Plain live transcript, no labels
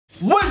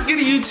What's good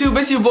YouTube?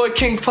 It's your boy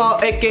King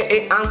Paul,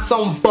 aka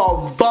Anson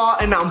Ball,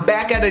 and I'm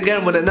back at it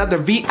again with another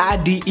video.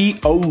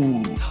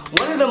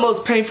 One of the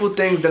most painful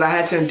things that I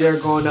had to endure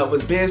growing up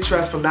was being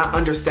stressed from not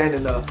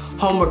understanding the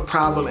homework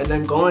problem and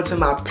then going to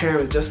my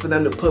parents just for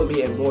them to put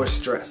me in more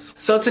stress.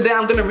 So today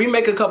I'm gonna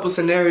remake a couple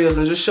scenarios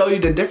and just show you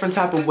the different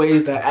type of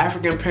ways that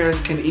African parents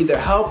can either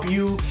help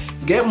you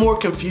get more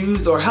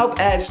confused or help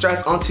add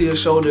stress onto your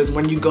shoulders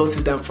when you go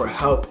to them for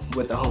help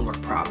with the homework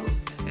problem.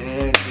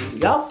 And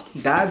yup,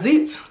 that's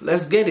it.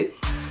 Let's get it.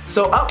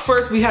 So up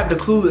first we have the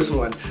clueless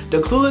one.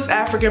 The clueless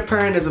African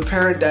parent is a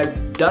parent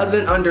that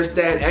doesn't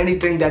understand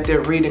anything that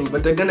they're reading,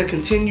 but they're gonna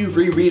continue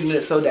rereading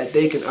it so that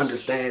they can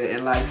understand it,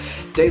 and like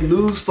they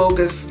lose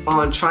focus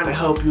on trying to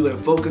help you and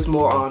focus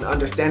more on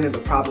understanding the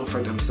problem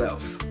for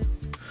themselves.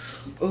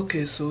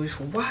 Okay, so if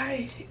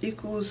y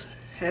equals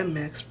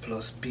mx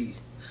plus b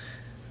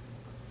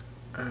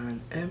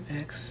and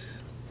mx,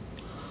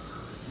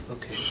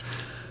 okay.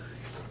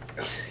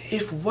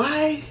 If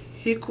y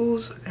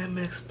equals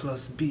mx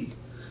plus b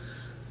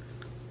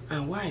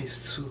and y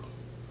is 2,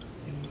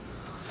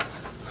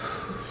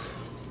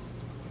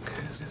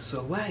 okay,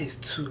 so y is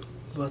 2,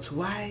 but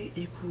y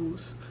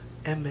equals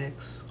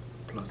mx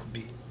plus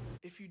b.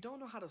 If you don't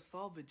know how to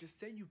solve it, just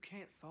say you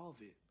can't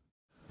solve it.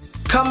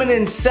 Coming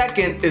in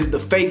second is the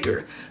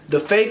faker.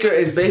 The faker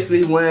is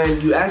basically when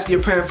you ask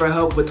your parent for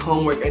help with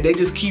homework and they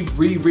just keep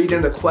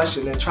rereading the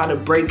question and try to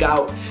break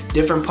out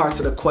different parts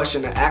of the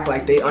question and act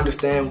like they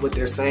understand what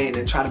they're saying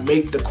and try to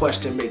make the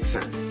question make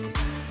sense.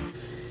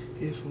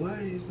 If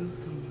y equals...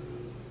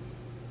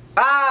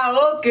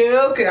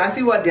 okay, I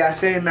see what they are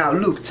saying now.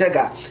 Look, check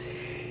out.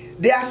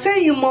 They are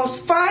saying you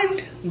must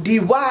find the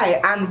y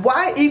and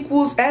y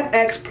equals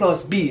mx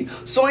plus b.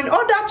 So in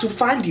order to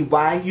find the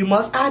y, you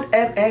must add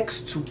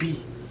mx to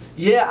b.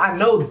 Yeah, I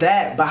know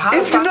that, but how...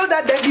 If you know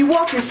that, then the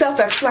work is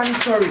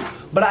self-explanatory.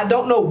 But I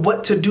don't know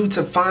what to do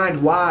to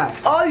find y.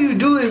 All you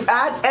do is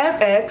add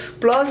mx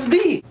plus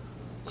b.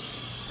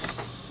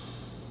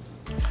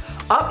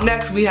 Up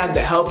next, we have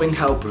the helping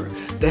helper.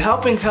 The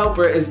helping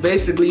helper is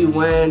basically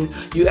when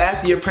you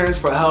ask your parents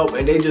for help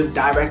and they just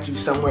direct you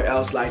somewhere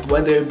else, like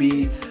whether it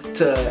be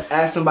to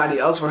ask somebody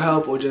else for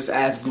help or just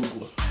ask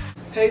Google.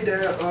 Hey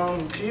Dad,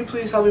 can you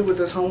please help me with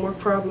this homework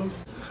problem?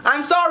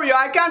 I'm sorry,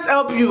 I can't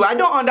help you. I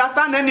don't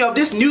understand any of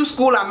this new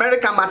school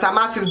American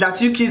mathematics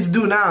that you kids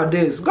do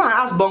nowadays. Go and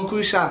ask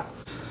Bonkusha.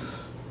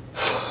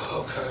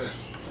 Okay.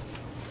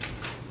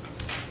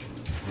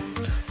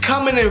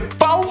 Coming in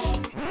fourth.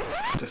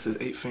 This is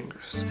 8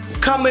 fingers.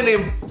 Coming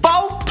in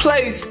fourth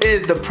place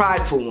is the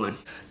prideful one.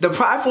 The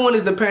prideful one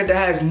is the parent that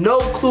has no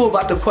clue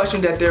about the question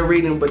that they're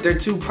reading, but they're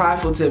too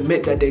prideful to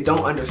admit that they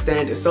don't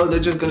understand it, so they're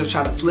just gonna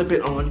try to flip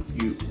it on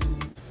you.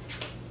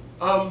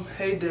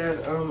 Hey Dad,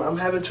 I'm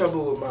having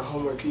trouble with my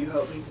homework. Can you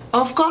help me?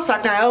 Of course I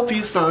can help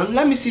you, son.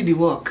 Let me see the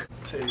work.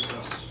 There you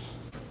go.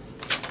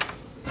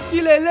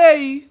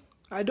 Ilele,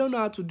 I don't know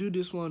how to do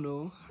this one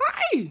though.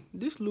 Hi,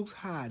 this looks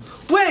hard.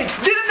 Wait,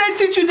 didn't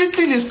they teach you this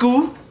thing in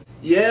school?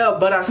 Yeah,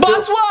 but I still...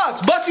 But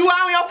what? But you were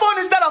on your phone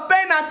instead of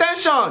paying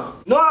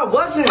attention. No, I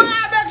wasn't.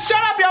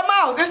 Shut up your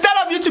mouth. Instead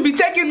of you to be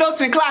taking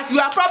notes in class, you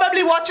are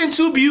probably watching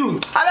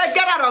TubeU. I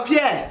get out of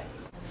here.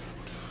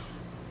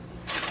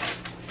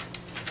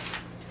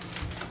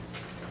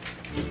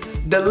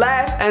 The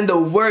last and the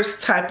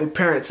worst type of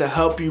parent to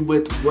help you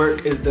with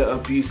work is the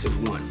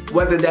abusive one.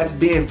 Whether that's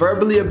being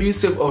verbally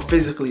abusive or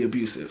physically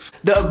abusive.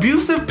 The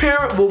abusive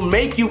parent will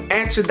make you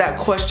answer that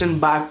question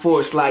by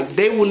force. Like,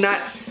 they will not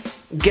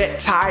get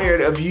tired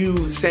of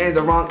you saying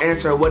the wrong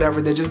answer or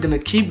whatever. They're just gonna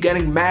keep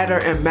getting madder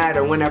and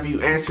madder whenever you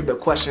answer the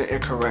question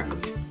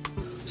incorrectly.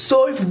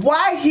 So if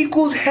y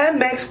equals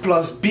mx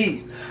plus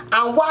b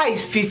and y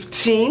is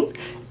 15,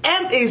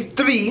 m is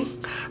 3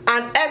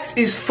 and x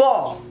is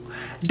 4,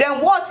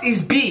 then what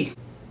is b?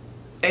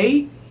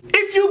 8?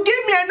 If you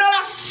give me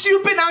another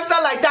stupid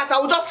answer like that, I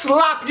will just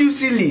slap you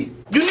silly.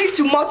 You need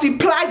to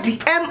multiply the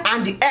m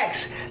and the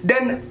x,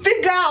 then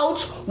figure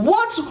out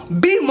what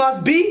b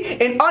must be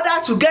in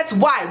order to get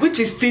y, which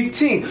is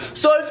 15.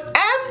 So if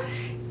m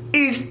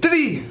is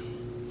 3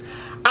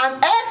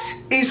 and x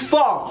is 4,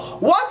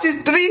 what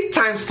is 3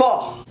 times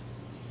 4?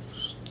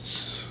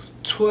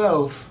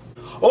 12.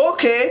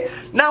 Okay,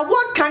 now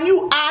what can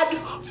you add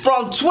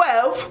from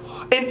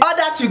 12 in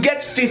order to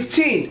get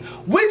 15?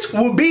 Which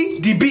will be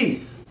the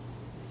b?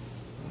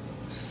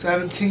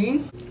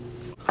 17.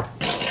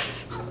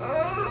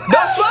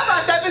 Does 12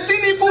 and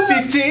 17 equal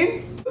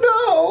 15?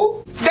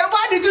 No. Then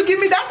why did you give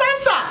me that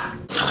answer?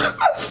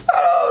 I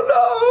don't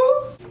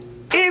know.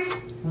 If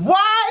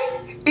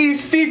y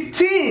is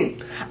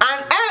 15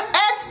 and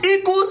x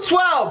equals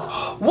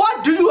 12,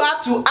 what do you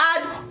have to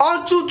add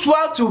onto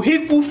 12 to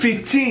equal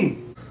 15?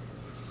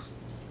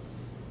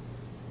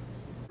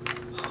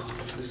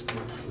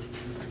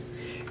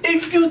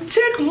 If you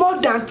take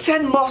more than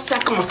 10 more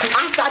seconds to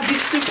answer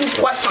this simple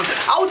question,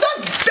 I will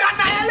just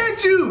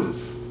annihilate you!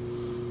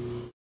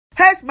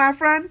 Hey, my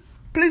friend,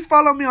 please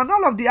follow me on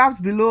all of the apps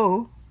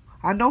below.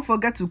 And don't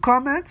forget to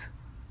comment,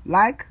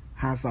 like,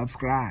 and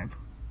subscribe.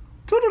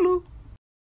 Toodaloo!